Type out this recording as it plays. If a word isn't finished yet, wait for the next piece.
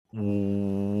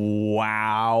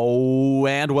Wow,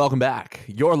 and welcome back.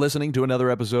 You're listening to another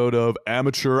episode of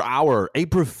Amateur Hour, a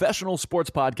professional sports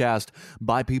podcast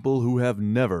by people who have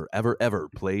never, ever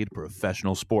played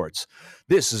professional sports.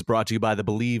 This is brought to you by the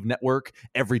Believe Network.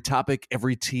 Every topic,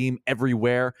 every team,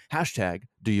 everywhere. Hashtag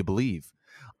Do You Believe?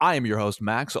 I am your host,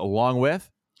 Max, along with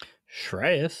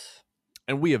Shreyas.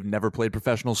 And we have never played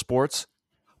professional sports,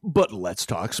 but let's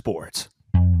talk sports.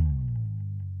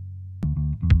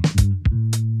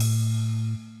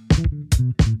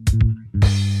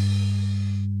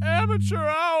 Amateur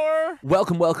Hour.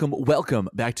 Welcome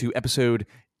back to episode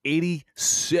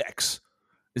 86.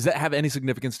 Does that have any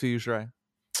significance to you, Shrey?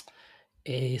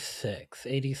 86.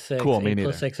 Cool, me 8 neither.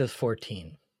 plus 6 is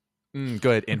 14.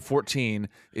 Good. And 14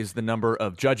 is the number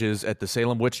of judges at the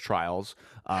Salem witch trials.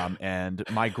 And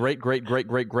my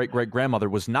great-great-great-great-great-great-grandmother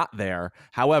was not there.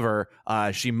 However,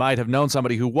 she might have known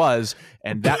somebody who was,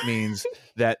 and that means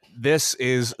that this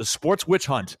is a sports witch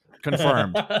hunt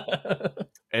confirmed.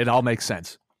 It all makes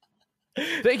sense.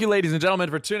 Thank you, ladies and gentlemen,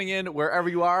 for tuning in wherever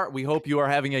you are. We hope you are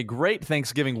having a great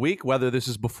Thanksgiving week, whether this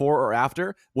is before or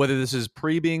after, whether this is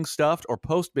pre-being stuffed or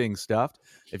post-being stuffed.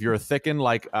 If you're a thicken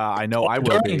like I know I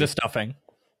will During be. the stuffing.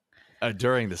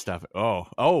 During the stuffing. Oh.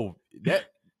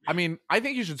 I mean, I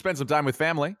think you should spend some time with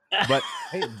family, but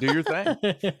hey, do your thing.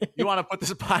 You want to put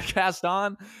this podcast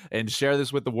on and share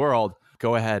this with the world,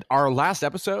 go ahead. Our last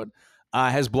episode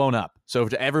has blown up. So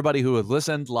to everybody who has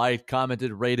listened, liked,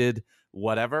 commented, rated,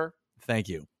 whatever, thank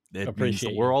you. It Appreciate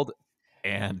means the world,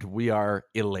 and we are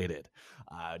elated.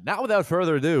 Now, without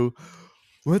further ado,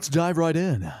 let's dive right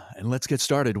in, and let's get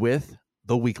started with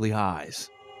the Weekly Highs.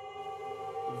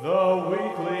 The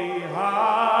Weekly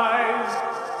Highs.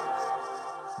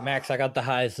 Max, I got the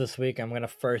highs this week. I'm going to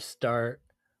first start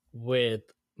with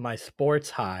my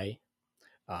sports high,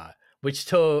 which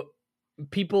to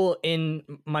people in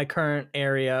my current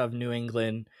area of New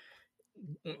England,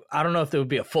 I don't know if it would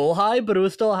be a full high, but it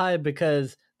was still a high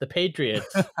because the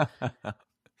Patriots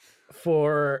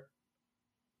for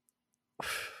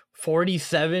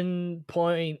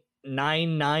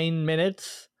 47.99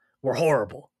 minutes were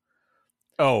horrible.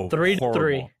 Oh,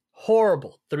 3-3.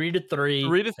 Horrible. 3-3.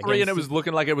 3-3, and it was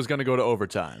looking like it was going to go to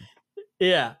overtime.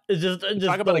 Yeah, it's just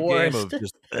Talk about a worst. game of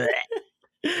just.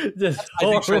 Just I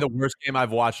think the worst game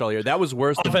I've watched all year. That was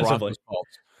worse than Offensively. Broncos Colts.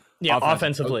 Yeah,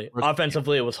 Offensively.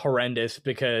 offensively it was horrendous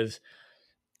because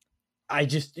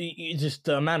just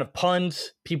the amount of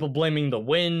punts, people blaming the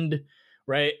wind,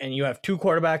 right? And you have two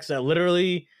quarterbacks that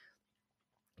literally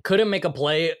couldn't make a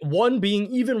play, one being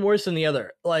even worse than the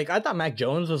other. Like, I thought Mac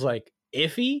Jones was like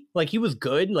iffy, like he was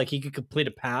good, like he could complete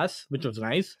a pass, which was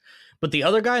nice. But the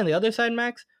other guy on the other side,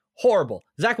 Max, horrible.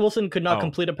 Zach Wilson could not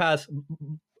complete a pass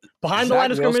behind the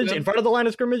line of scrimmage, in front of the line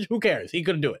of scrimmage. Who cares? He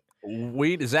couldn't do it.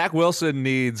 Zach Wilson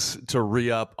needs to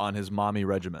re-up on his mommy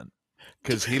regimen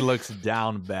because he looks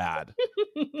down bad.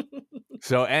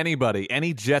 So any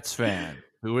Jets fan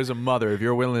who is a mother, if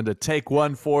you're willing to take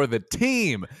one for the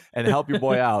team and help your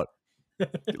boy out,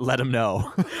 let him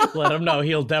know. Let him know.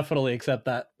 He'll definitely accept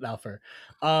that offer.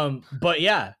 But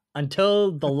yeah,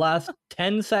 until the last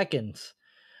 10 seconds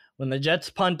when the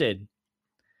Jets punted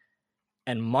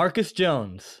and Marcus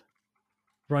Jones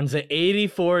runs at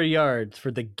 84 yards for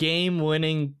the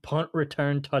game-winning punt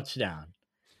return touchdown.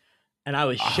 And I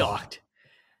was shocked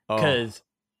because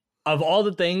of all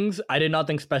the things, I did not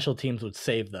think special teams would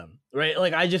save them, right?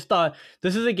 Like, I just thought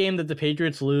this is a game that the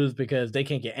Patriots lose because they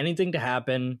can't get anything to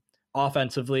happen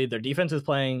offensively. Their defense is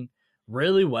playing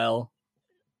really well,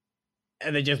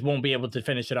 and they just won't be able to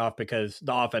finish it off because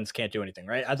the offense can't do anything,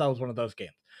 right? I thought it was one of those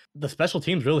games. The special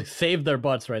teams really saved their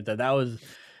butts right there. That was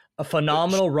a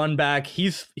phenomenal run back.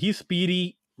 He's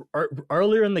speedy.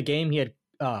 Earlier in the game, he had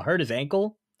hurt his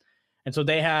ankle, and so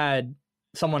they had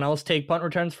someone else take punt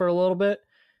returns for a little bit.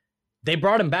 They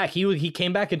brought him back. He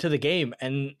came back into the game,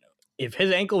 and if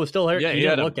his ankle was still hurt, he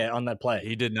didn't look at on that play.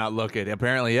 He did not look at it.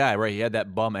 Apparently, yeah, right. He had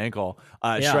that bum ankle.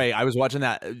 Shrey, I was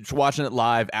watching it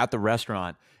live at the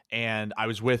restaurant, and I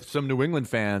was with some New England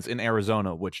fans in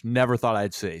Arizona, which never thought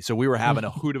I'd see. So we were having a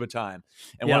hoot of a time.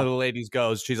 And one of the ladies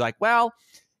goes, she's like, well,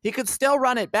 he could still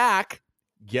run it back,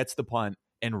 gets the punt,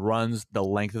 and runs the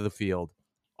length of the field.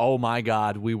 Oh, my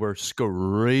God. We were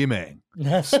screaming.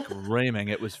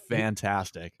 It was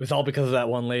fantastic. It was all because of that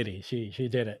one lady. She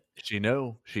did it. She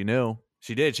knew. She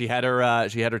did. She had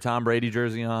her Tom Brady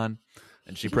jersey on,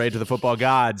 and she prayed to the football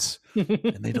gods,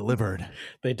 and they delivered.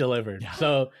 Yeah.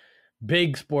 So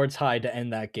big sports high to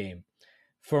end that game.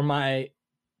 For my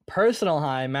personal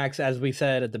high, Max, as we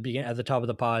said at the top of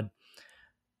the pod,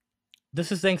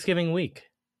 this is Thanksgiving week.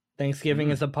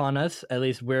 Thanksgiving is upon us. At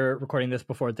least we're recording this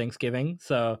before Thanksgiving.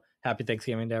 So happy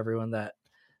Thanksgiving to everyone that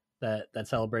that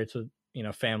celebrates with,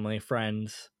 family,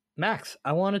 friends. Max,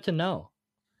 I wanted to know,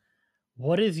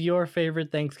 what is your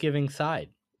favorite Thanksgiving side?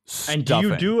 And do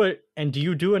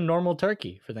you do a normal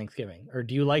turkey for Thanksgiving, or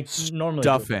do you like normally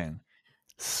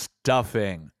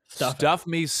Stuffing. Stuff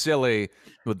me silly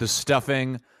with the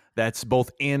stuffing that's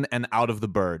both in and out of the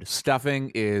bird.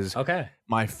 Stuffing is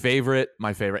my favorite.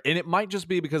 And it might just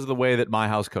be because of the way that my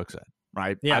house cooks it,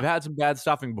 right? Yeah. I've had some bad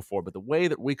stuffing before, but the way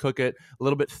that we cook it, a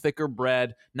little bit thicker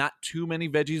bread, not too many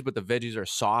veggies, but the veggies are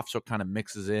soft, so it kind of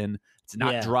mixes in. It's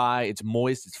not dry. It's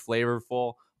moist. It's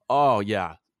flavorful. Oh,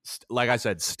 yeah. Like I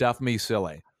said, stuff me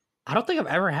silly. I don't think I've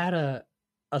ever had a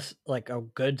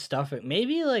good stuffing.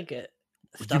 Maybe like a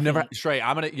stuffing. You've never, Shrey,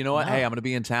 I'm going to, you know what? No. Hey, I'm going to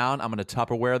be in town. I'm going to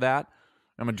Tupperware that.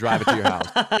 I'm going to drive it to your house.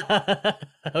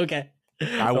 Okay.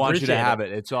 I want you to have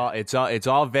it. It's all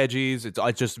veggies.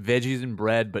 It's just veggies and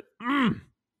bread, but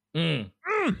it's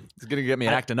going to get me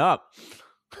acting up.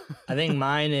 I think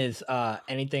mine is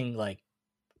anything like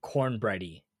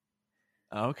cornbready.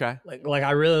 Okay. Like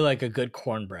I really like a good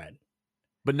cornbread.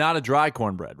 But not a dry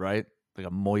cornbread, right? Like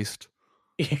a moist.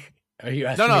 Are you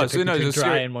asking me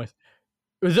dry and moist?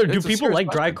 Do people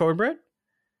like dry cornbread?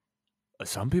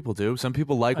 Some people do. Some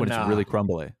people like when it's really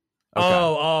crumbly. Okay.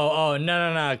 Oh,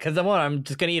 no. Because I'm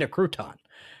just going to eat a crouton.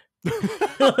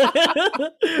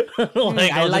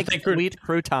 I like sweet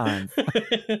croutons.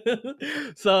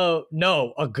 So,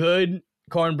 no, a good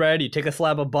cornbread, you take a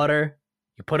slab of butter,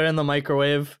 you put it in the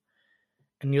microwave,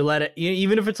 and you let it,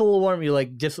 even if it's a little warm, you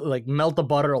just melt the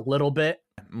butter a little bit.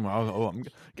 Well, I'm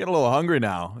getting a little hungry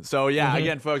now. So yeah,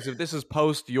 again, folks, if this is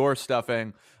post your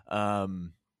stuffing,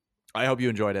 I hope you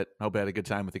enjoyed it. I hope you had a good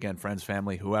time with, again, friends,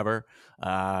 family, whoever.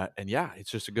 And yeah, it's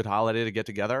just a good holiday to get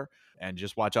together and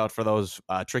just watch out for those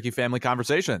tricky family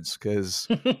conversations because,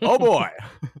 oh boy.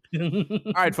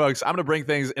 All right, folks, I'm going to bring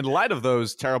things in light of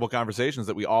those terrible conversations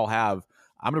that we all have.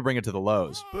 I'm going to bring it to the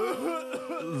lows.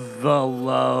 The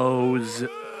lows.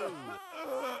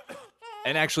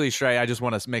 And actually, Shrey, I just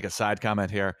want to make a side comment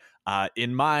here.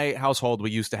 In my household,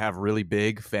 we used to have really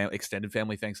big extended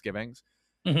family Thanksgivings.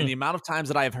 Mm-hmm. And the amount of times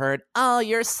that I've heard, "Oh,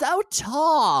 you're so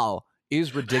tall,"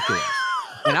 is ridiculous.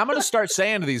 And I'm going to start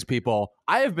saying to these people,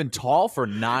 I have been tall for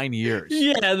 9 years.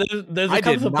 Yeah, I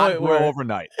did not grow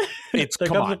overnight. It's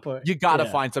come on, you got to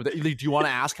find something. Do you want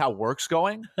to ask how work's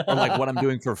going, or like what I'm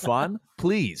doing for fun?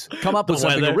 Please come up with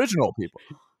something original, people.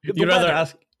 You'd rather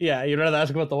ask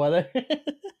about the weather.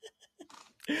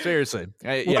 Seriously,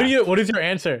 What is your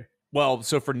answer? Well,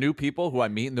 so for new people who I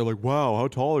meet and they're like, "Wow, how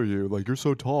tall are you? Like, you're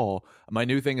so tall." My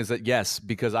new thing is that yes,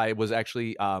 because I was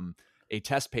actually a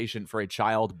test patient for a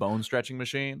child bone stretching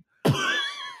machine,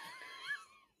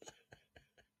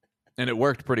 and it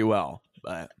worked pretty well,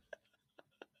 but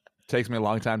it takes me a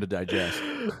long time to digest.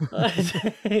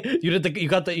 You got the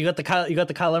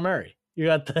Kyler Murray. I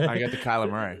got the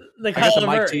Kyler Murray. I got the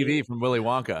Mike TV from Willy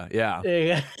Wonka.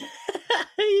 Yeah.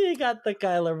 You got the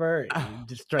Kyler Murray.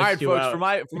 Just all right, folks. Out.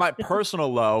 For my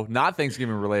personal low, not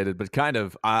Thanksgiving related, but kind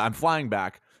of. I'm flying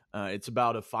back. It's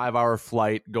about a 5-hour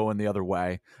flight going the other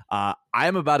way. I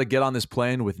am about to get on this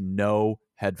plane with no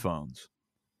headphones.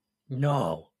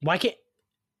 No, why can't?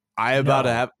 I am about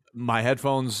to have my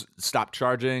headphones stop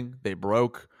charging. They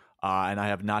broke, and I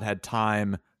have not had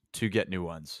time to get new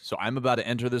ones. So I'm about to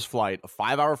enter this flight, a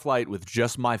 5-hour flight, with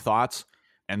just my thoughts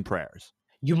and prayers.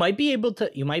 You might be able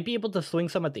to swing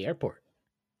some at the airport.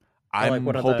 I'm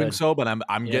hoping so, but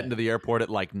I'm getting to the airport at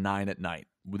like 9 at night.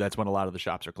 That's when a lot of the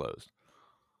shops are closed.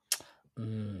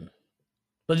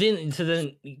 But then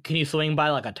can you swing by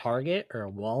like a Target or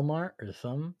a Walmart or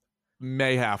something?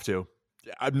 May have to.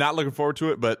 I'm not looking forward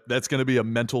to it, but that's going to be a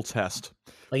mental test.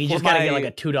 Like you just got to get like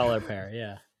a $2 pair,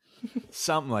 yeah.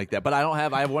 Something like that. But I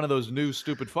have one of those new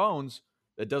stupid phones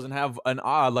that doesn't have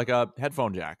like a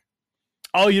headphone jack.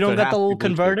 Oh, you don't got the little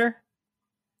converter?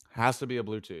 Has to be a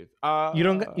Bluetooth. You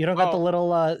don't got the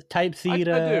little Type C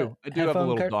to I do have a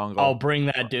little dongle. Oh, bring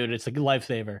that, dude. It's a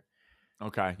lifesaver.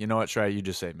 Okay. You know what, Shrey? You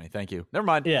just saved me. Thank you. Never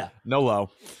mind. Yeah. No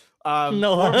low.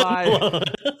 No.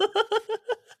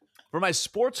 For my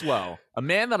sports low, a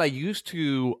man that I used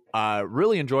to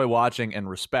really enjoy watching and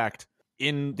respect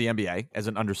in the NBA as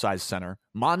an undersized center,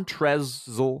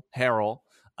 Montrezl Harrell,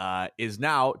 is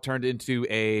now turned into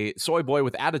a soy boy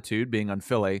with attitude, being on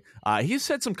Philly. He's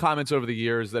said some comments over the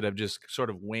years that have just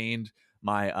sort of waned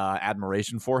my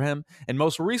admiration for him. And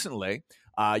most recently,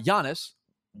 Giannis,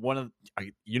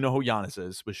 you know who Giannis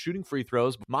is, was shooting free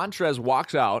throws. Montrez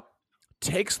walks out,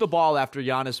 takes the ball after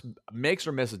Giannis makes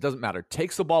or misses, doesn't matter,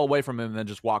 takes the ball away from him and then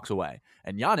just walks away.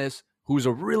 And Giannis, who's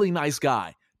a really nice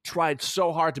guy, tried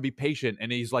so hard to be patient,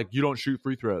 and he's like, "You don't shoot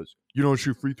free throws. You don't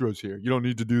shoot free throws here. You don't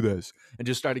need to do this." And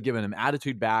just started giving him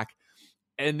attitude back.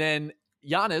 And then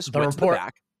Giannis The went to the report-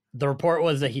 back. The report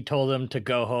was that he told him to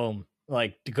go home,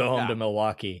 to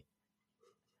Milwaukee.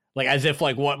 Like, as if,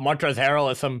 like, what, Montrezl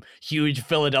Harrell is some huge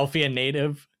Philadelphia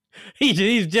native?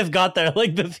 He's just got there,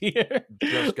 like, this year.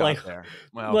 Just got like, there.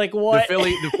 Well, like, what?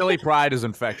 The Philly pride is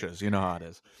infectious. You know how it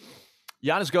is.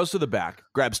 Giannis goes to the back,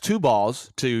 grabs 2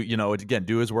 balls to, again,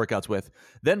 do his workouts with.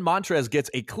 Then Montrez gets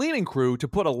a cleaning crew to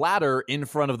put a ladder in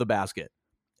front of the basket.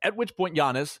 At which point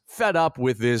Giannis, fed up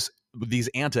with these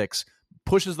antics,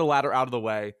 pushes the ladder out of the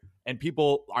way, and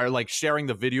people are like sharing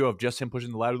the video of just him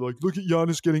pushing the ladder, like, look at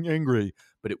Giannis getting angry.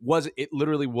 But it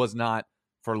literally was not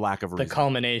for lack of reason. The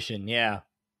culmination, yeah.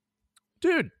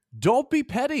 Dude, don't be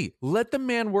petty. Let the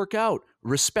man work out.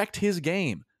 Respect his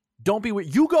game. Don't be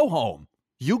you go home.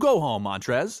 You go home,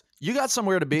 Montrez. You got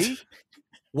somewhere to be.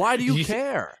 Why do you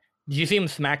care? Did you see him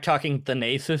smack talking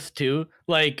Thanasis too?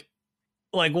 Like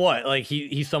what? Like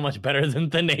he's so much better than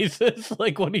Thanasis.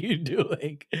 Like, what are you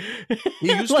doing?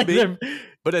 He used to be,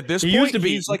 but at this point,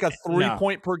 he's like a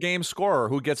 3-point per game scorer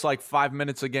who gets like 5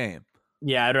 minutes a game.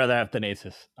 Yeah, I'd rather have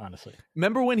Thanasis, honestly.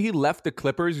 Remember when he left the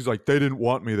Clippers? He's like, they didn't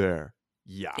want me there.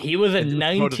 Yeah, he was a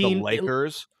 19. To the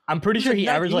Lakers. I'm pretty sure he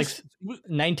averaged like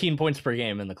 19 points per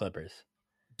game in the Clippers.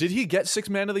 Did he get 6th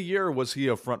man of the year, or was he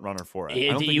a front runner for it?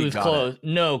 I don't think he was close.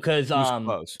 No, because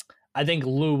close. I think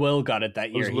Lou Will got it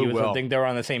that year. I think they were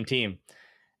on the same team,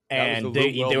 and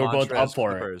they were both up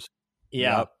for Clippers. it.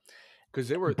 Yeah, because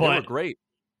they were great.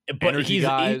 But energy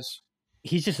guys.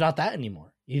 He's just not that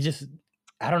anymore. He's just,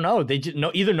 I don't know. They just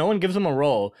either no one gives him a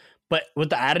role, but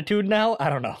with the attitude now, I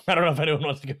don't know. I don't know if anyone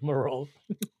wants to give him a role.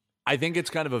 I think it's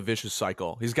kind of a vicious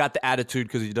cycle. He's got the attitude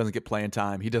because he doesn't get playing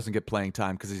time. He doesn't get playing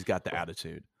time because he's got the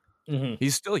attitude. Mm-hmm.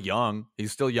 He's still young.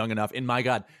 He's still young enough. And my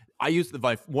God,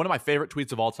 one of my favorite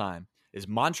tweets of all time is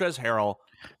Montrezl Harrell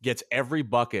gets every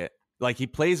bucket. Like, he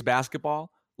plays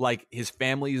basketball like his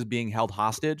family is being held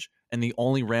hostage, and the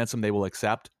only ransom they will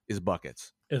accept is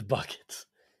buckets.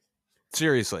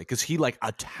 Seriously, because he like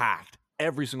attacked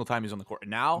every single time he's on the court.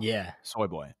 And now, soy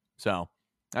boy. So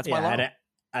that's my love.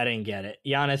 I didn't get it.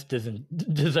 Giannis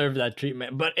doesn't deserve that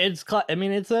treatment, but it's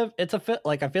a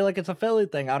like, I feel like it's a Philly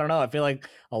thing. I don't know. I feel like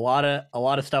a lot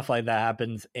of stuff like that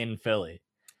happens in Philly.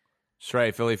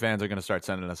 Shrey, Philly fans are going to start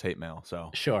sending us hate mail. So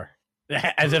sure,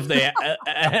 as if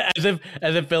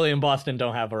Philly and Boston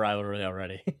don't have a rivalry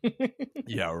already.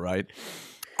 Yeah, right.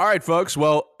 All right, folks.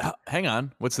 Well, hang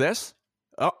on. What's this?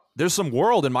 Oh, there's some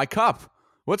world in my cup.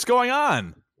 What's going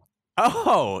on?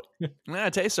 Oh,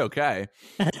 it tastes okay.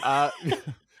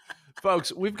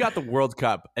 Folks, we've got the World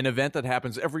Cup, an event that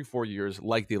happens every 4 years,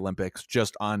 like the Olympics,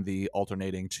 just on the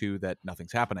alternating 2 that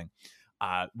nothing's happening.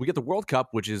 We get the World Cup,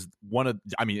 which is it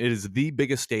is the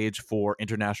biggest stage for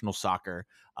international soccer.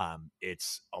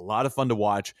 It's a lot of fun to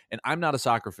watch, and I'm not a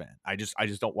soccer fan. I just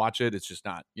don't watch it. It's just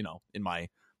not, in my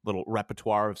little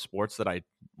repertoire of sports that I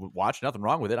watch. Nothing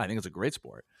wrong with it. I think it's a great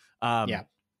sport. Yeah.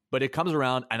 But it comes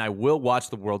around, and I will watch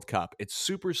the World Cup. It's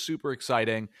super, super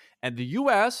exciting, and the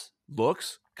U.S.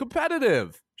 looks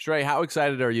competitive. Shrey, how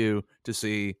excited are you to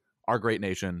see our great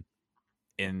nation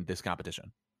in this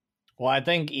competition? Well, I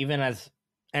think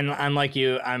and I'm like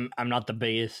you, I'm not the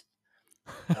biggest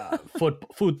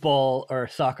football or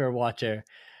soccer watcher,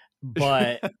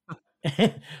 but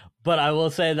but I will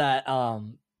say that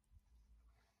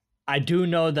I do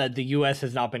know that the U.S.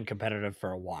 has not been competitive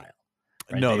for a while.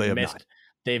 Right? No, they have not.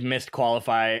 They've missed World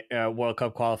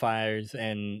Cup qualifiers,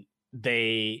 and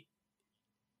they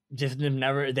just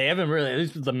they haven't really, at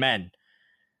least with the men.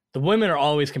 The women are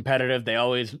always competitive. They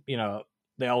always,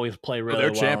 they always play really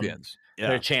well. They're champions. Yeah.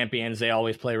 They're champions. They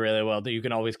always play really well. You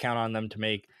can always count on them to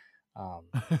make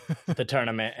the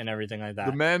tournament and everything like that.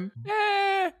 The men,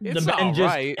 it's the men all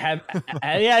just right. have,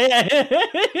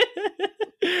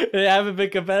 they haven't been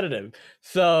competitive.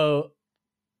 So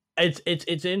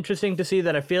it's interesting to see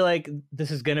that. I feel like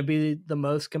this is going to be the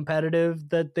most competitive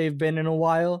that they've been in a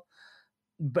while.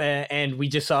 And we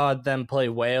just saw them play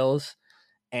Wales,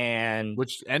 and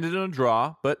which ended in a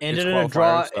draw, but ended in a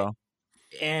draw. So.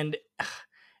 And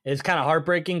it's kind of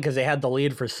heartbreaking because they had the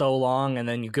lead for so long, and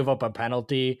then you give up a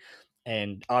penalty,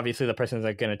 and obviously the person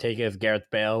that's going to take it is Gareth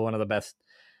Bale, one of the best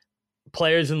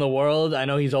players in the world. I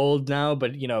know he's old now,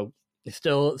 but he's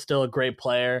still a great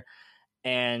player,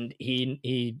 and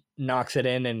he knocks it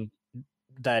in, and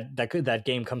that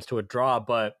game comes to a draw.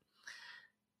 But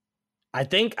I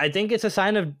think it's a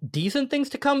sign of decent things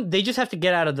to come. They just have to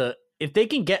get out of if they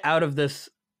can get out of this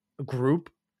group,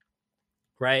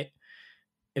 right?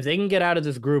 If they can get out of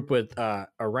this group with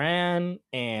Iran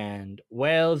and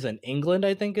Wales and England,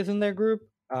 I think is in their group.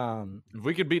 If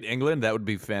we could beat England, that would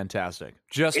be fantastic,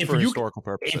 just for historical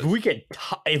purposes. If we could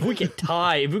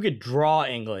draw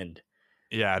England,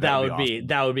 Yeah, that would would be awesome.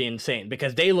 that would be insane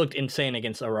because they looked insane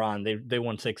against Iran. They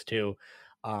won 6-2.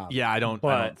 Yeah, I don't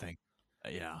think.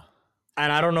 Yeah.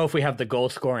 And I don't know if we have the goal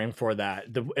scoring for that.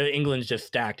 England's just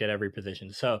stacked at every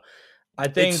position. So I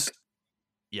think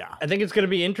it's going to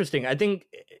be interesting. I think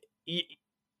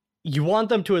you want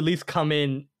them to at least come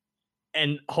in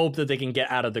and hope that they can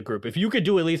get out of the group. If you could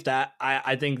do at least that,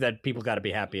 I think that people got to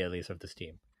be happy at least with this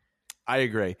team. I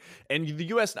agree. And the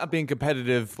U.S. not being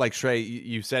competitive, like Shrey,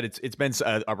 you said, it's been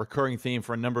a recurring theme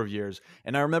for a number of years.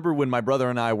 And I remember when my brother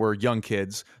and I were young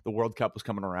kids, the World Cup was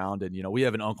coming around, and we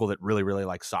have an uncle that really, really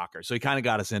likes soccer, so he kind of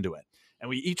got us into it. And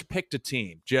we each picked a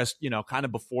team, just kind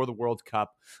of before the World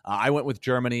Cup. I went with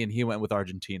Germany, and he went with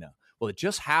Argentina. Well, it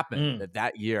just happened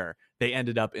that year they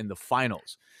ended up in the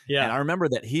finals. Yeah, and I remember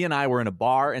that he and I were in a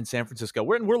bar in San Francisco.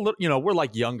 We're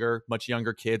like much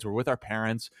younger kids. We're with our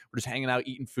parents. We're just hanging out,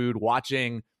 eating food,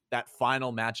 watching that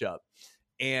final matchup.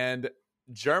 And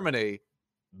Germany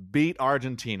beat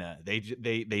Argentina. They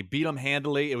beat them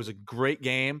handily. It was a great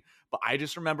game. But I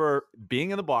just remember being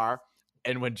in the bar,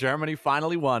 and when Germany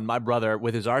finally won, my brother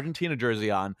with his Argentina jersey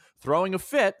on, throwing a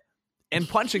fit and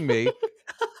punching me.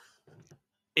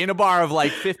 In a bar of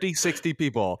like 50, 60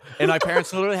 people. And my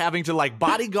parents literally having to like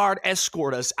bodyguard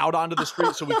escort us out onto the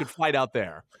street so we could fight out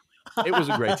there. It was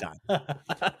a great time.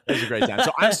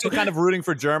 So I'm still kind of rooting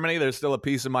for Germany. There's still a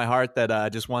piece of my heart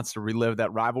that just wants to relive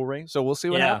that rivalry. So we'll see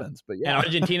what happens. But yeah.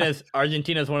 And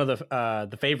Argentina's one of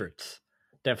the favorites.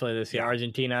 Definitely this year.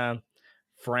 Argentina,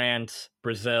 France,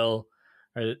 Brazil,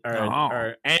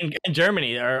 and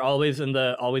Germany are always in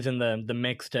the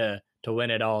mix to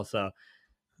win it all. So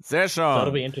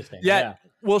it'll be interesting. Yeah.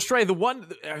 Well, Shrey, the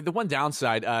one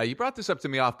downside, you brought this up to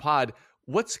me off pod.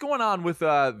 What's going on with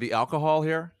the alcohol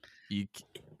here?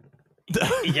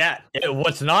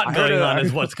 What's not going on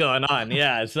is what's going on.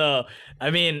 Yeah. So, I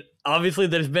mean, obviously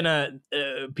there's been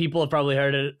people have probably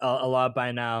heard it a lot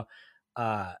by now.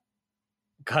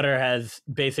 Qatar has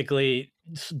basically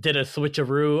did a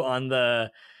switcheroo on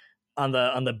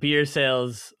the beer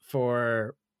sales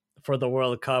for the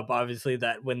World Cup. Obviously,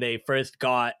 that when they first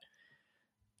got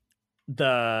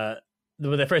when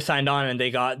they first signed on and they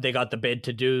got the bid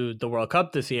to do the World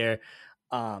Cup this year,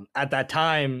 at that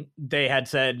time they had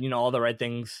said all the right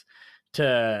things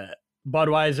to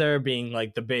Budweiser being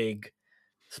like the big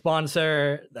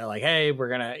sponsor. They're like, hey, we're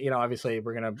gonna obviously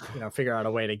we're gonna figure out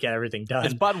a way to get everything done.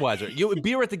 It's Budweiser.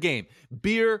 Beer at the game.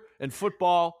 Beer and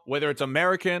football, whether it's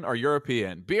American or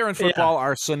European, beer and football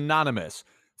are synonymous.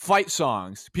 Fight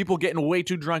songs, people getting way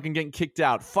too drunk and getting kicked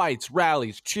out, fights,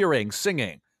 rallies, cheering,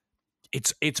 singing.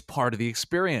 It's part of the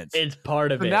experience. It's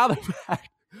part of it. Now the fact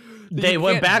they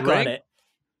went back on it.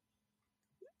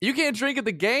 You can't drink at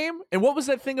the game? And what was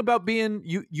that thing about being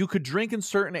you could drink in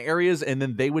certain areas and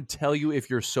then they would tell you if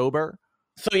you're sober?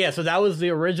 So that was the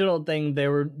original thing. They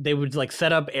would like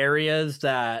set up areas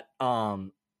that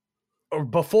or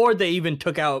before they even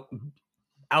took out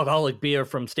alcoholic beer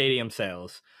from stadium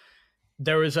sales.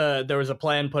 There was a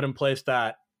plan put in place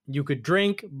that you could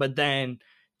drink, but then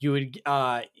they would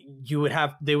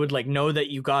like know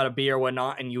that you got a beer or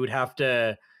whatnot, and you would have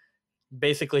to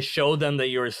basically show them that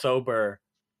you're sober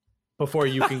before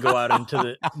you can go out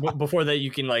into before that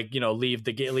you can leave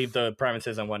the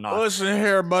premises and whatnot. Listen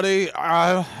here, buddy.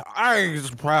 I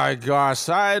just probably go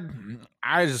outside.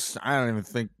 I don't even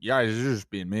think you're just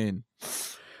being mean.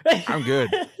 I'm good.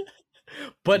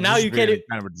 But now you can't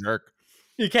kind of a jerk.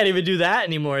 You can't even do that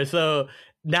anymore. So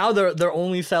now they're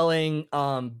only selling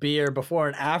beer before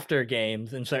and after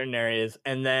games in certain areas,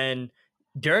 and then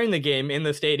during the game in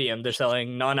the stadium they're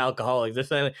selling non-alcoholic.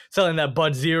 They're selling that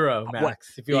Bud Zero,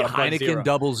 Max. If you want a Bud Heineken Zero.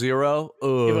 Double Zero.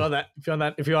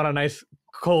 If you want a nice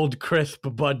cold crisp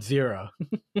Bud Zero.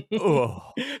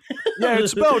 Yeah,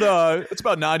 it's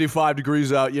about 95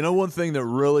 degrees out. You know, one thing that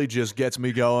really just gets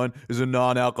me going is a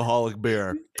non-alcoholic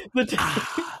beer.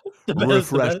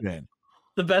 Refreshing.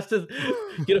 The best is,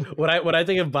 when I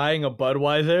think of buying a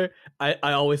Budweiser, I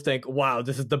always think, wow,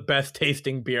 this is the best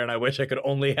tasting beer, and I wish I could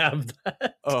only have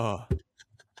that.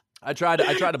 I tried a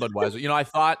Budweiser. I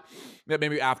thought that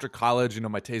maybe after college,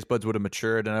 my taste buds would have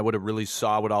matured and I would have really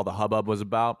saw what all the hubbub was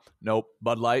about. Nope.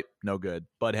 Bud Light, no good.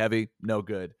 Bud Heavy, no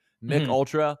good. Mick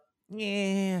Ultra,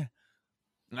 yeah.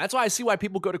 And that's why I see why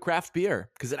people go to craft beer,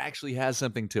 because it actually has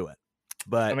something to it.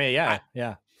 But I mean, yeah.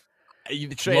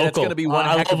 That's going to be one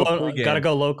heck of a pregame. Gotta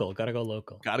go local.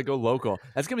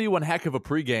 That's going to be one heck of a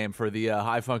pregame for the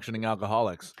high-functioning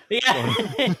alcoholics. Yeah.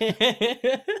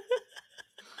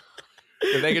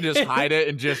 If they can just hide it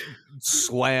and just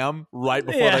slam right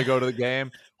before they go to the game,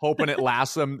 hoping it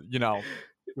lasts them,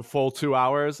 The full 2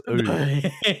 hours. Ooh.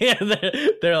 Yeah,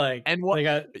 they're like, And what? they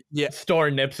got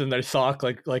store nips in their sock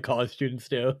like college students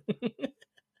do.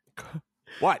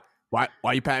 What? Why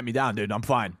are you patting me down, dude? I'm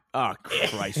fine. Oh,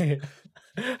 Christ.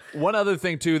 One other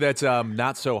thing too that's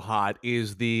not so hot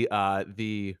is the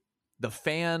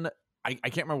fan. I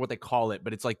can't remember what they call it,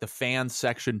 but it's like the fan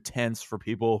section tents for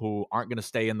people who aren't going to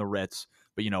stay in the Ritz,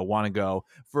 but want to go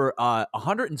for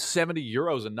 170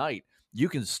 euros a night. You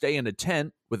can stay in a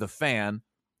tent with a fan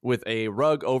with a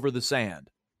rug over the sand.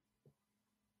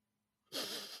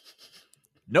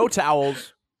 No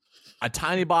towels, a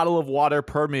tiny bottle of water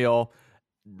per meal.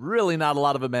 Really not a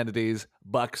lot of amenities.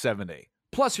 $170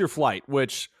 plus your flight,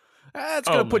 which it's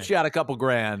going to put you out a couple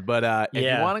grand. But if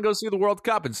you want to go see the World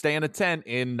Cup and stay in a tent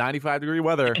in 95-degree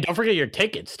weather, and don't forget your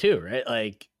tickets too, right?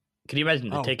 Like, can you imagine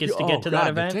the tickets to get to that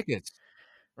event? The tickets,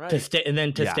 right? To stay and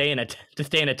then stay in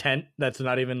a tent that's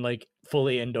not even like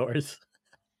fully indoors.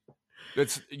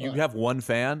 You have one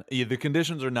fan. The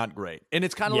conditions are not great, and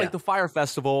it's kind of like the Fire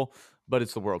Festival, but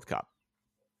it's the World Cup,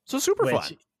 so super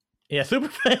fun. Yeah, super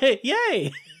fun.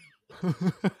 Yay!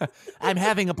 I'm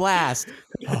having a blast.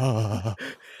 And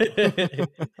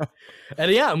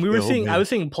we were I was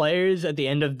seeing players at the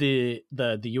end of the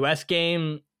US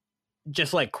game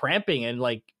just like cramping, and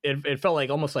like it felt like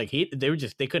almost like heat.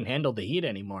 They couldn't handle the heat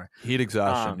anymore. Heat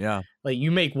exhaustion, yeah. Like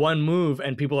you make one move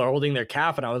and people are holding their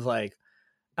calf, and I was like,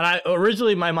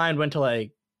 originally my mind went to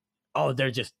like, oh,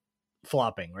 they're just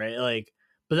flopping, right? Like,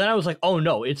 but then I was like, oh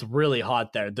no, it's really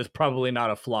hot there. There's probably not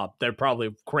a flop. They're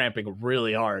probably cramping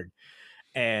really hard.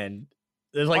 And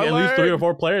there's like at least 3 or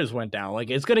 4 players went down. Like,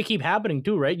 it's going to keep happening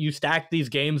too, right? You stack these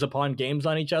games upon games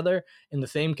on each other in the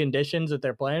same conditions that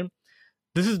they're playing.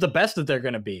 This is the best that they're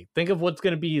going to be. Think of what's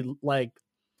going to be like,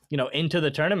 into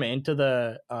the tournament, into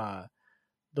the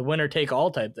winner take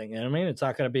all type thing. You know what I mean? It's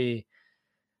not going to be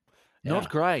not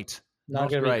great. Not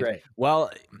going to be great.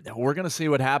 Well, we're going to see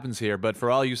what happens here. But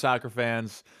for all you soccer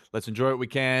fans, let's enjoy what we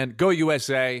can. Go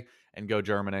USA and go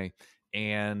Germany.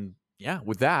 And yeah,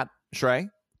 with that, Shrey,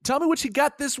 tell me what you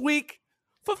got this week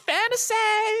for fantasy.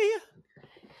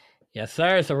 Yes,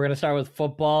 sir. So we're going to start with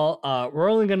football.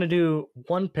 We're only going to do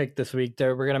one pick this week.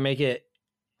 We're going to make it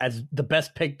as the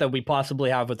best pick that we possibly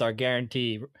have with our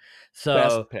guarantee.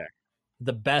 So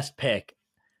the best pick.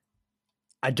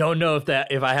 I don't know if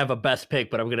I have a best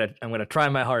pick, but I'm gonna try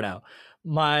my heart out.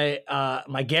 My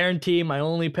guarantee, my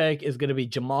only pick is gonna be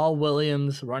Jamal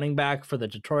Williams, running back for the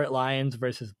Detroit Lions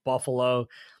versus Buffalo.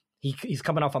 He's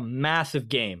coming off a massive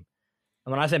game,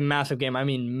 and when I say massive game, I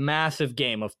mean massive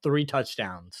game of 3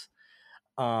 touchdowns.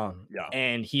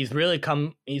 And he's really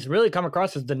come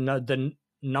across as the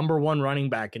number 1 running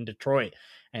back in Detroit,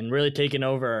 and really taken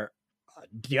over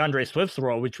DeAndre Swift's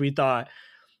role, which we thought,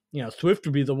 Swift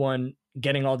would be the one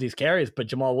getting all these carries, but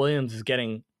Jamal Williams is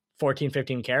getting 14,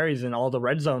 15 carries in all the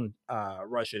red zone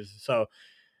rushes. So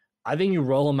I think you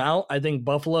roll him out. I think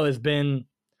Buffalo has been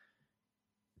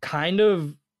kind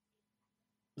of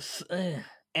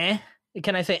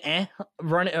can I say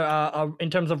running in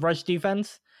terms of rush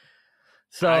defense.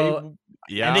 So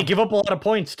and they give up a lot of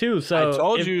points too. So I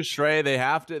told you, Shrey, they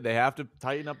have to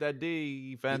tighten up that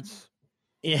defense.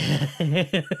 Yeah.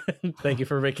 Thank you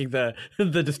for making the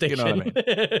distinction.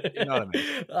 You know what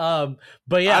I mean.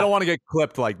 But yeah, I don't want to get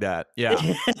clipped like that. Yeah.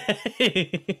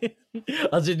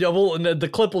 I'll just, the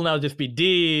clip will now just be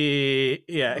D.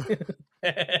 Yeah.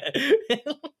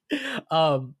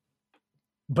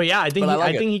 But yeah, I think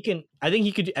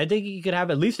he could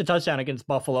have at least a touchdown against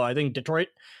Buffalo. I think Detroit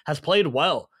has played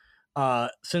well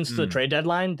since the trade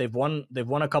deadline. They've won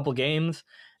a couple games.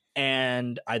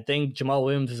 And I think Jamal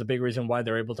Williams is a big reason why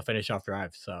they're able to finish off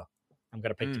drives. So I'm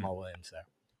going to pick Jamal Williams there.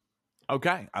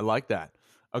 Okay. I like that.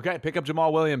 Okay. Pick up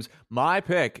Jamal Williams. My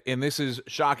pick, and this is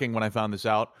shocking when I found this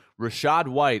out, Rachaad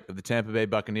White of the Tampa Bay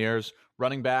Buccaneers,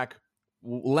 running back.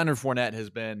 Leonard Fournette has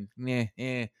been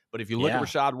but if you look at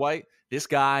Rachaad White, this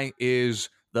guy is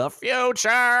the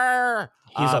future.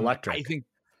 He's electric. I think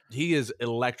he is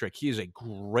electric. He is a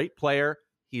great player.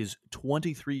 He is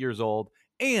 23 years old,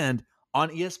 and on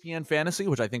ESPN Fantasy,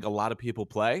 which I think a lot of people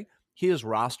play, he is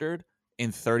rostered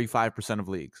in 35% of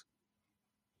leagues.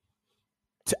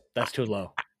 That's too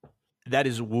low. That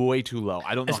is way too low.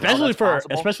 I don't know. Especially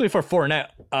for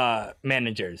Fournette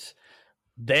managers.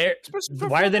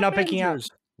 Why are they not picking up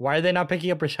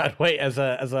Rachaad White as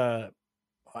a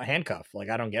handcuff? Like,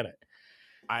 I don't get it.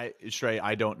 Shrey,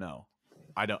 I don't know.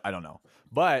 I don't know.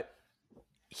 But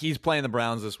he's playing the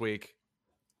Browns this week.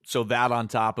 So that on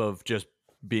top of just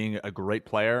being a great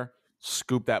player,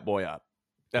 scoop that boy up.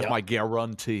 That's my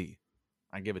guarantee.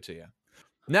 I give it to you.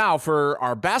 Now for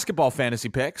our basketball fantasy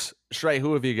picks, Shrey,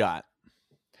 who have you got?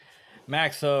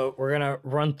 Max, so we're going to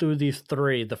run through these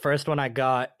three. The first one I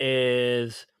got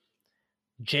is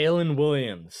Jalen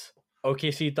Williams,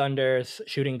 OKC Thunder's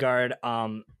shooting guard.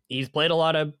 He's played a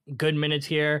lot of good minutes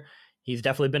here. He's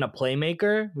definitely been a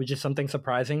playmaker, which is something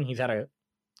surprising. He's had a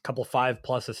couple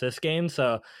 5+ assist games.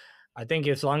 So I think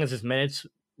as long as his minutes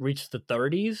reach the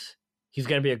 30s, he's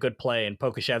going to be a good play. And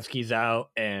Pokashevsky's out,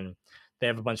 and they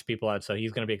have a bunch of people out, so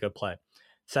he's going to be a good play.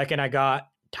 Second, I got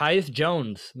Tyus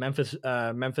Jones, Memphis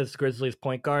Grizzlies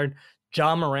point guard.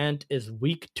 Ja Morant is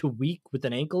week to week with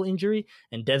an ankle injury,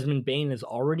 and Desmond Bane is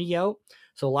already out.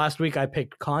 So last week I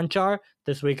picked Conchar.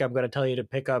 This week I'm going to tell you to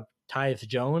pick up Tyus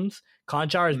Jones.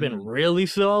 Conchar has been really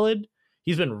solid.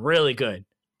 He's been really good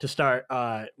to start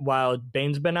while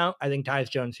Bane's been out. I think Tyus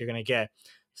Jones, you're going to get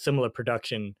similar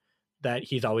production that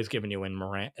he's always given you when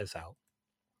Morant is out.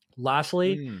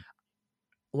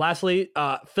 Lastly,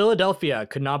 Philadelphia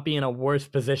could not be in a worse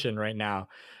position right now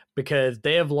because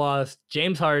they have lost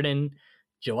James Harden,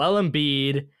 Joel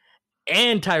Embiid,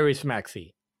 and Tyrese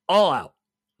Maxey all out,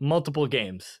 multiple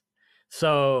games.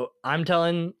 So I'm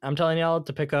telling y'all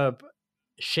to pick up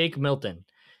Shake Milton.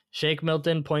 Shake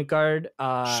Milton, point guard.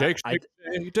 Shake your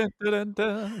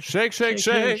Milton. Shake your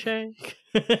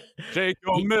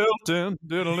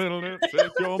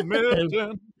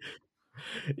Milton.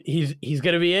 He's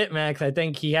gonna be it, Max. I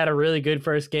think he had a really good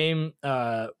first game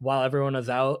while everyone was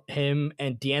out. Him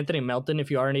and DeAnthony Melton,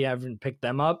 if you already haven't picked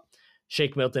them up,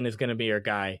 Shake Milton is gonna be your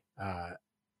guy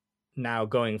now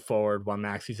going forward while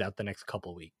Maxey's out the next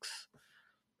couple weeks.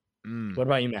 What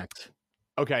about you, Max?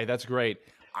 Okay, that's great.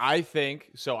 I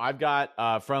think so. I've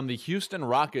got from the Houston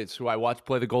Rockets, who I watched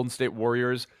play the Golden State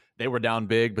Warriors. They were down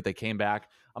big, but they came back.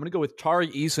 I'm going to go with Tari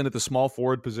Eason at the small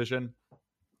forward position.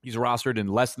 He's rostered in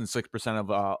less than 6% of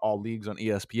all leagues on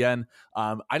ESPN.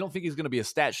 I don't think he's going to be a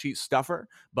stat sheet stuffer,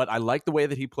 but I like the way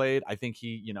that he played. I think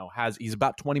he, he's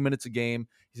about 20 minutes a game.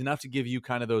 He's enough to give you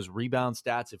kind of those rebound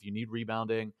stats if you need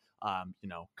rebounding.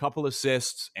 Couple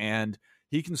assists, and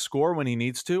he can score when he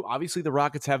needs to. Obviously, the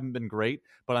Rockets haven't been great,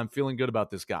 but I'm feeling good about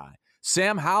this guy.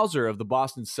 Sam Hauser of the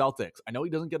Boston Celtics. I know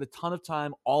he doesn't get a ton of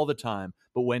time all the time,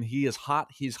 but when he is hot,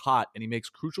 he's hot, and he makes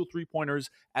crucial three-pointers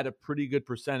at a pretty good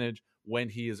percentage when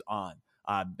he is on.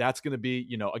 That's going to be,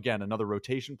 again, another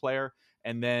rotation player.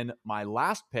 And then my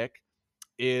last pick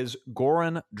is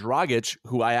Goran Dragic,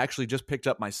 who I actually just picked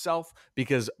up myself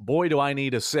because, boy, do I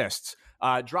need assists.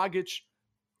 Dragic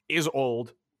is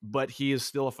old, but he is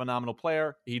still a phenomenal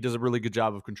player. He does a really good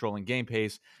job of controlling game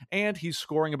pace, and he's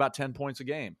scoring about 10 points a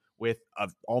game with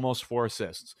almost 4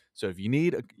 assists. So if you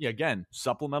need, again,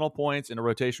 supplemental points in a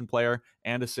rotation player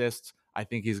and assists, I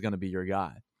think he's going to be your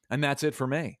guy. And that's it for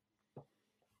me.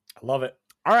 I love it.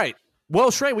 All right.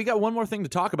 Well, Shrey, we got one more thing to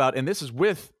talk about, and this is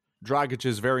with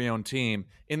Dragic's very own team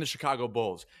in the Chicago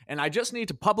Bulls. And I just need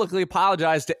to publicly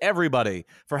apologize to everybody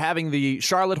for having the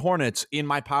Charlotte Hornets in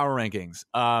my power rankings.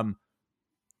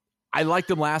 I liked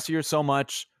them last year so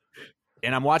much,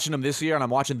 and I'm watching them this year, and I'm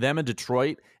watching them in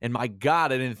Detroit, and my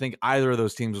God, I didn't think either of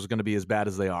those teams was going to be as bad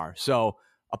as they are. So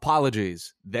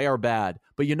apologies. They are bad.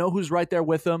 But you know who's right there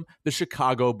with them? The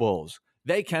Chicago Bulls.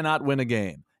 They cannot win a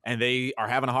game, and they are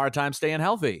having a hard time staying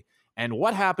healthy. And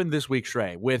what happened this week,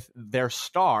 Shrey, with their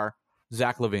star,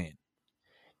 Zach LaVine?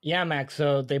 Yeah, Max.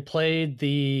 So they played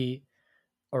the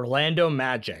Orlando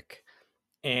Magic,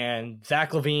 and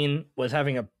Zach LaVine was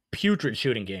having a putrid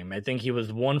shooting game. I think he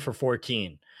was 1 for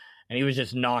 14, and he was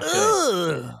just not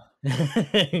good.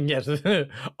 Yes,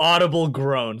 audible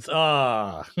groans.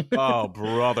 Oh,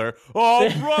 brother. Oh,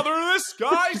 brother, this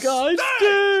guy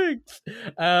stinks.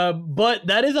 But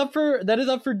that is up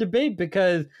for debate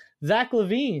because Zach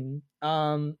LaVine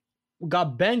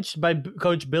got benched by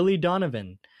Coach Billy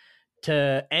Donovan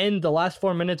to end the last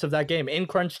 4 minutes of that game in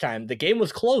crunch time. The game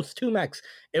was close too, Max.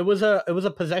 It was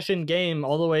a possession game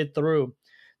all the way through.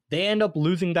 They end up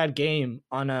losing that game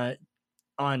on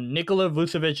Nikola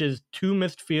Vucevic's 2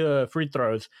 missed free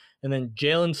throws, and then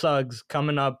Jalen Suggs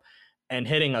coming up and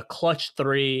hitting a clutch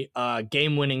 3,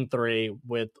 game-winning 3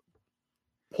 with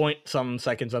point-some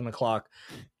seconds on the clock.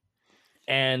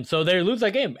 And so they lose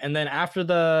that game. And then after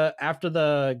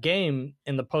the game,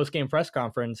 in the post-game press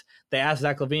conference, they asked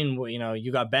Zach LaVine,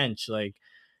 you got benched. Like,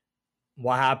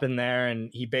 what happened there? And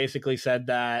he basically said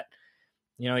that,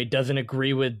 he doesn't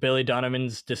agree with Billy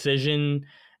Donovan's decision,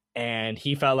 and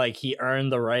he felt like he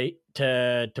earned the right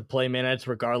to play minutes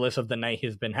regardless of the night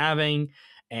he's been having,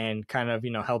 and kind of,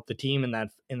 help the team in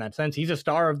that sense. He's a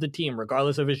star of the team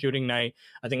regardless of his shooting night.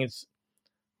 I think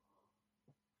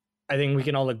we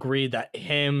can all agree that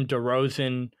him,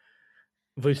 DeRozan,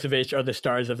 Vucevic are the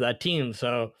stars of that team.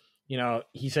 So,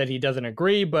 he said he doesn't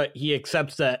agree, but he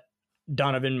accepts that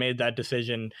Donovan made that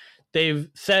decision they've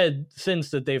said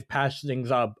since that they've patched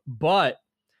things up. But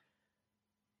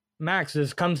Max,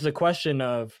 this comes to the question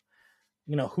of,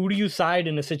 who do you side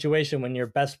in a situation when your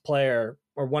best player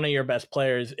or one of your best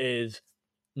players is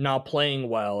not playing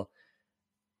well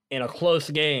in a close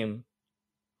game?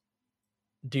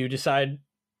 Do you decide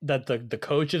that the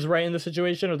coach is right in the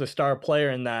situation, or the star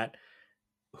player in that,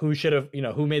 who should have,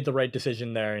 who made the right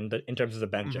decision there in terms of the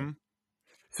benching? Mm-hmm.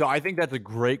 So I think that's a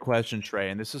great question, Trey,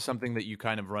 and this is something that you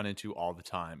kind of run into all the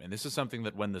time. And this is something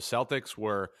that when the Celtics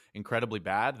were incredibly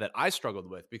bad that I struggled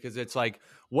with, because it's like,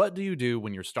 what do you do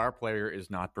when your star player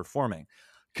is not performing?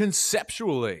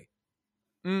 Conceptually,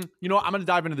 I'm going to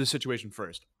dive into this situation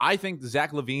first. I think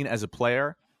Zach LaVine as a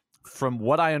player, from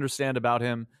what I understand about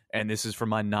him, and this is from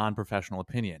my non-professional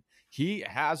opinion, he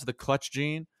has the clutch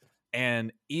gene,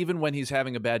 and even when he's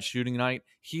having a bad shooting night,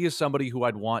 he is somebody who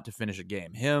I'd want to finish a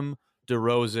game. Him,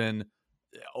 DeRozan,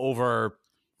 over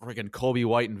freaking Kobe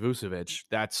White and Vucevic,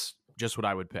 that's just what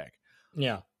I would pick.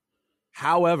 Yeah.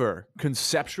 However,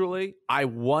 conceptually, I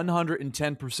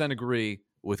 110% agree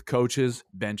with coaches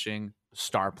benching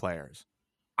star players.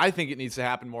 I think it needs to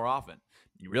happen more often.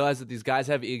 You realize that these guys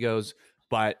have egos,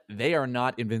 but they are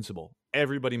not invincible.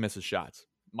 Everybody misses shots.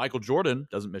 Michael Jordan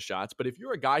doesn't miss shots, but if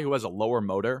you're a guy who has a lower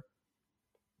motor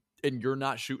and you're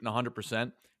not shooting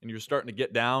 100% and you're starting to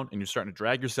get down and you're starting to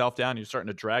drag yourself down, and you're starting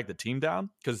to drag the team down,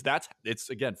 because it's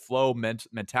again, flow,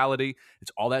 mentality,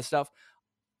 it's all that stuff.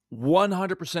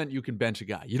 100% you can bench a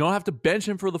guy. You don't have to bench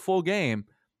him for the full game,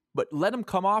 but let him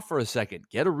come off for a second,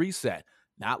 get a reset.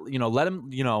 Not, let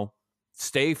him,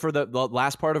 stay for the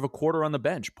last part of a quarter on the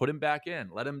bench, put him back in,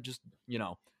 let him just,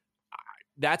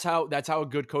 that's how a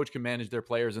good coach can manage their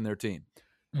players and their team.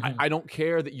 Mm-hmm. I don't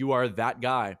care that you are that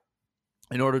guy.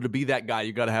 In order to be that guy,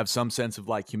 you got to have some sense of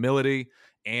like humility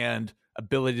and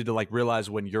ability to like realize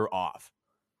when you're off.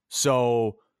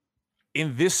 So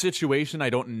in this situation, I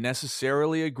don't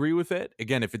necessarily agree with it.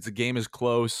 Again, if it's a game is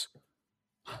close,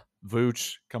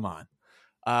 Vooch, come on.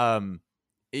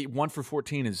 1 for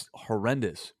 14 is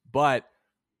horrendous, but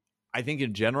I think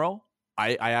in general,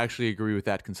 I actually agree with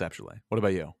that conceptually. What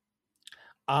about you?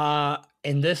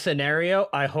 In this scenario,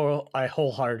 I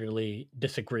wholeheartedly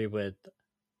disagree with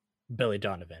Billy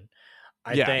Donovan.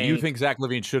 You think Zach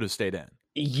LaVine should have stayed in?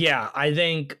 Yeah, I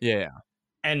think. Yeah.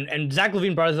 And Zach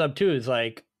LaVine brought this up too. Is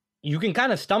like, you can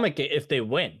kind of stomach it if they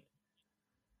win,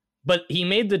 but he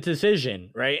made the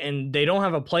decision, right? And they don't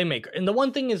have a playmaker. And the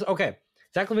one thing is, okay,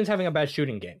 Zach LaVine's having a bad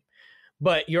shooting game,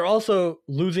 but you're also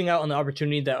losing out on the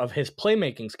opportunity of his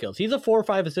playmaking skills. He's a 4 or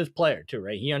 5 assist player too,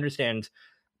 right? He understands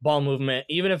ball movement,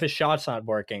 even if his shot's not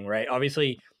working, right?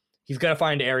 Obviously, he's got to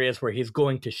find areas where he's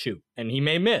going to shoot, and he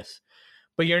may miss.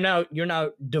 But you're now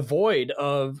devoid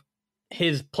of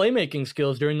his playmaking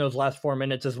skills during those last 4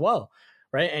 minutes as well,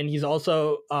 right? And he's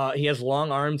also he has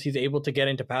long arms. He's able to get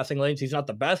into passing lanes. He's not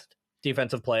the best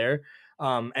defensive player,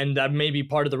 and that may be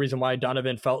part of the reason why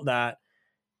Donovan felt that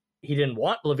he didn't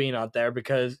want LaVine out there,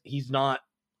 because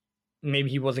maybe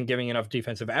he wasn't giving enough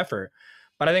defensive effort.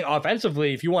 But I think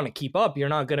offensively, if you want to keep up, you're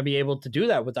not going to be able to do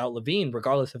that without LaVine,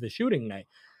 regardless of his shooting night.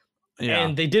 Yeah.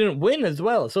 And they didn't win as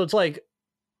well. So it's like,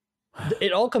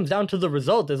 it all comes down to the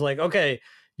result. It's like, okay,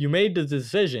 you made the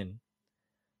decision,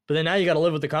 but then now you got to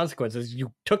live with the consequences.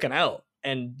 You took an L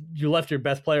and you left your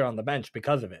best player on the bench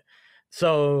because of it.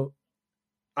 So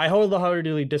I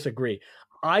wholeheartedly disagree.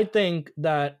 I think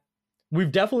that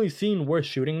we've definitely seen worse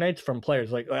shooting nights from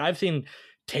players. Like I've seen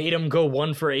Tatum go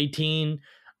 1 for 18.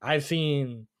 I've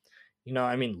seen,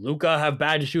 Luka have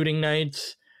bad shooting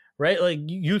nights, right? Like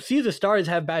you see the stars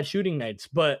have bad shooting nights,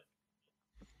 but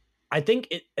I think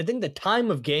the time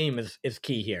of game is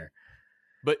key here.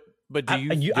 But do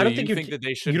you think that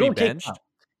they should be benched?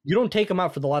 You don't take them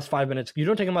out for the last 5 minutes. You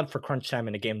don't take them out for crunch time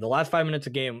in a game. The last 5 minutes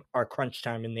of game are crunch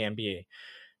time in the NBA.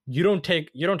 You don't take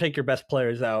your best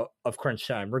players out of crunch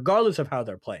time, regardless of how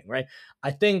they're playing, right? I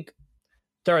think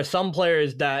there are some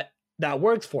players that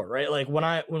works for, right? Like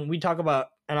when we talk about,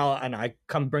 and I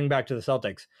come bring back to the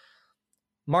Celtics,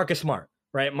 Marcus Smart,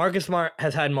 right? Marcus Smart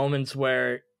has had moments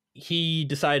where he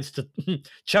decides to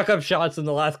chuck up shots in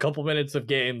the last couple minutes of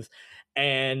games,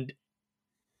 and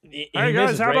hey guys,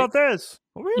 misses, how about this?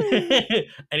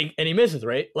 and he misses,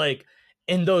 right? Like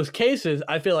in those cases,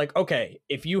 I feel like, okay,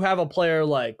 if you have a player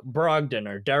like Brogdon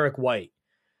or Derek White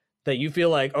that you feel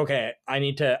like, okay, I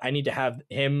need to have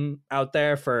him out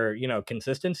there for,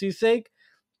 consistency's sake,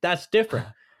 that's different.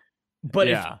 But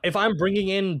if I'm bringing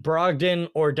in Brogdon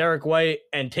or Derek White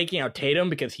and taking out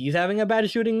Tatum because he's having a bad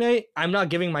shooting night, I'm not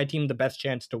giving my team the best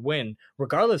chance to win,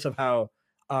 regardless of how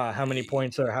many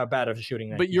points or how bad of a shooting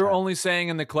night. But you're only saying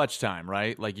in the clutch time,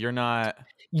 right? Like you're not.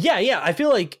 Yeah. I feel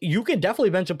like you can definitely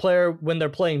bench a player when they're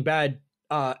playing bad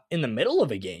in the middle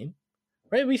of a game,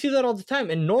 right? We see that all the time,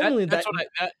 and normally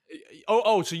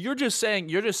so you're just saying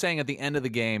at the end of the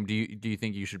game, do you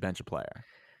think you should bench a player?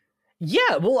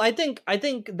 Yeah, well, I think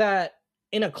that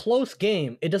in a close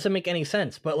game, it doesn't make any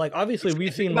sense. But like, obviously,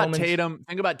 we've seen moments.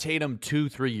 Think about Tatum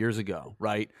 2-3 years ago,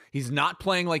 right? He's not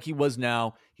playing like he was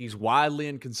now. He's wildly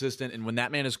inconsistent, and when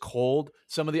that man is cold,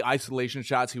 some of the isolation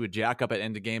shots he would jack up at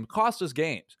end of game cost us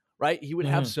games, right? He would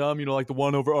have some, like the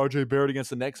one over RJ Barrett against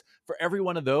the Knicks. For every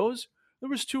one of those, there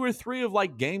was 2 or 3 of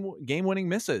like game-winning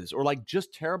misses or like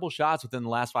just terrible shots within the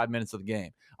last 5 minutes of the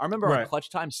game. I remember our clutch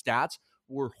time stats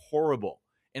were horrible.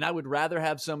 And I would rather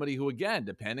have somebody who, again,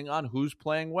 depending on who's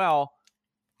playing well,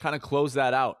 kind of close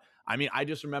that out. I mean, I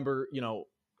just remember,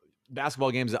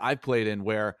 basketball games that I've played in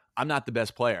where I'm not the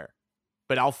best player,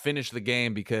 but I'll finish the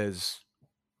game because,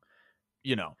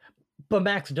 But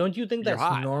Max, don't you think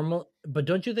that's normal? But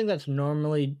don't you think that's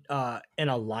normally in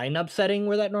a lineup setting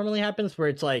where that normally happens, where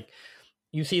it's like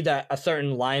you see that a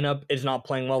certain lineup is not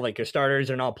playing well, like your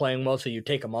starters are not playing well, so you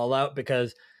take them all out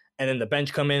and then the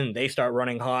bench come in and they start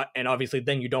running hot. And obviously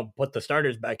then you don't put the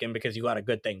starters back in because you got a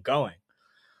good thing going.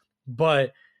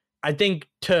 But I think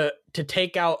to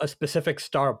take out a specific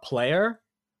star player,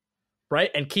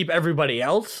 right, and keep everybody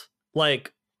else,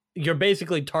 like you're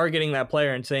basically targeting that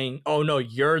player and saying, oh no,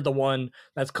 you're the one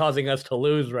that's causing us to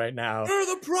lose right now. You're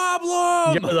the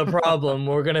problem. You're the problem.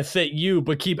 We're going to sit you,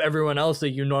 but keep everyone else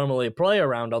that you normally play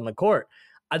around on the court.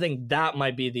 I think that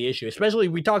might be the issue, especially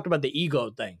we talked about the ego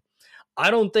thing. I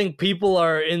don't think people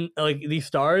are in like these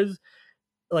stars.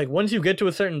 Like once you get to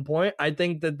a certain point, I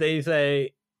think that they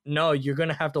say, no, you're going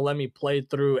to have to let me play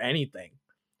through anything.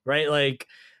 Right. Like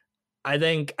I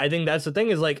think that's the thing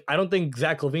is like, I don't think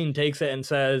Zach LaVine takes it and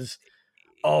says,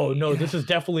 oh no, this is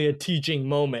definitely a teaching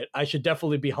moment. I should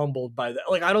definitely be humbled by that.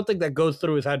 Like, I don't think that goes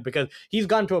through his head because he's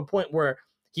gotten to a point where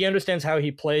he understands how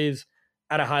he plays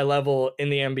at a high level in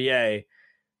the NBA.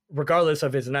 Regardless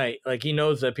of his night, like he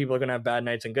knows that people are going to have bad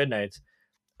nights and good nights.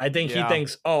 I think he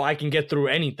thinks, oh, I can get through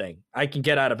anything. I can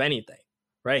get out of anything,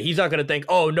 right? He's not going to think,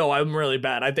 oh, no, I'm really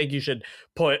bad. I think you should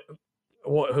put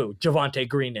Javonte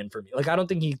Green in for me. Like, I don't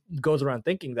think he goes around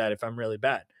thinking that if I'm really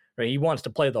bad, right? He wants to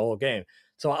play the whole game.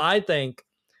 So I think,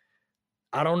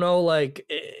 I don't know, like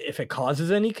if it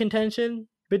causes any contention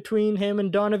between him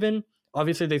and Donovan.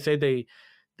 Obviously, they say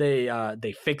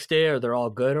they fixed it or they're all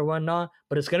good or whatnot,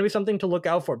 but it's going to be something to look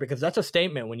out for because that's a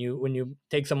statement when you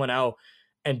take someone out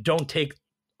and don't take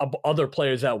other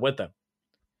players out with them.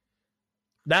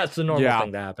 That's the normal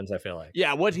thing that happens, I feel like.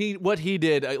 Yeah, what he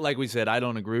did, like we said, I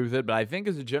don't agree with it, but I think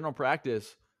as a general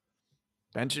practice,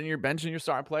 benching your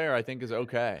star player, I think is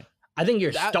okay. I think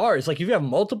your stars, like if you have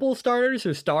multiple starters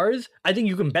or stars, I think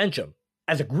you can bench them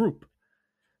as a group.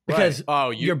 Because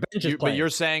your bench is playing. But you're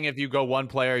saying if you go one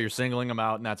player, you're singling them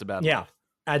out, and that's a bad luck.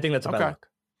 I think that's a bad luck.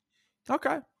 Okay.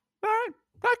 All right.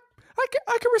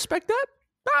 I can respect that.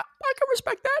 I can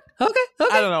respect that.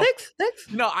 Okay. I don't know. Thanks.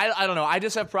 No, I don't know. I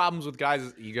just have problems with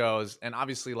guys' egos, and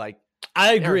obviously, like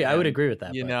I agree. I would agree with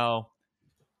that.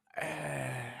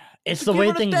 It's the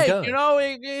way things go.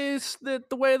 It's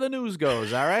the way the news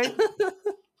goes. All right.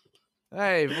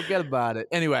 Hey, forget about it.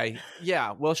 Anyway,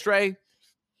 yeah. Well, Shrey,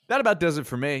 that about does it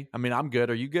for me. I mean, I'm good.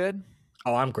 Are you good?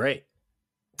 Oh, I'm great.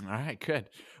 All right, good.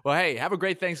 Well, hey, have a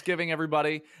great Thanksgiving,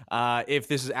 everybody. If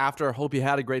this is after, hope you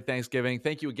had a great Thanksgiving.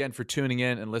 Thank you again for tuning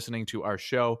in and listening to our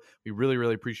show. We really,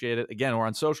 really appreciate it. Again, we're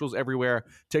on socials everywhere,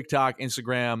 TikTok,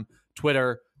 Instagram,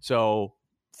 Twitter. So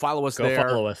follow us there. Go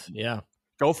follow us. Yeah.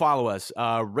 Go follow us.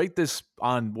 Rate this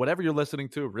on whatever you're listening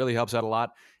to. It really helps out a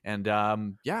lot. And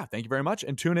thank you very much.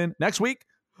 And tune in next week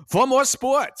for more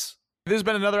sports. This has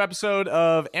been another episode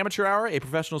of Amateur Hour, a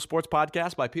professional sports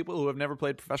podcast by people who have never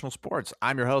played professional sports.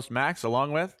 I'm your host, Max,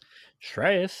 along with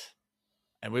Shreyas.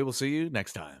 And we will see you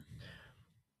next time.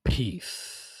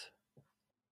 Peace.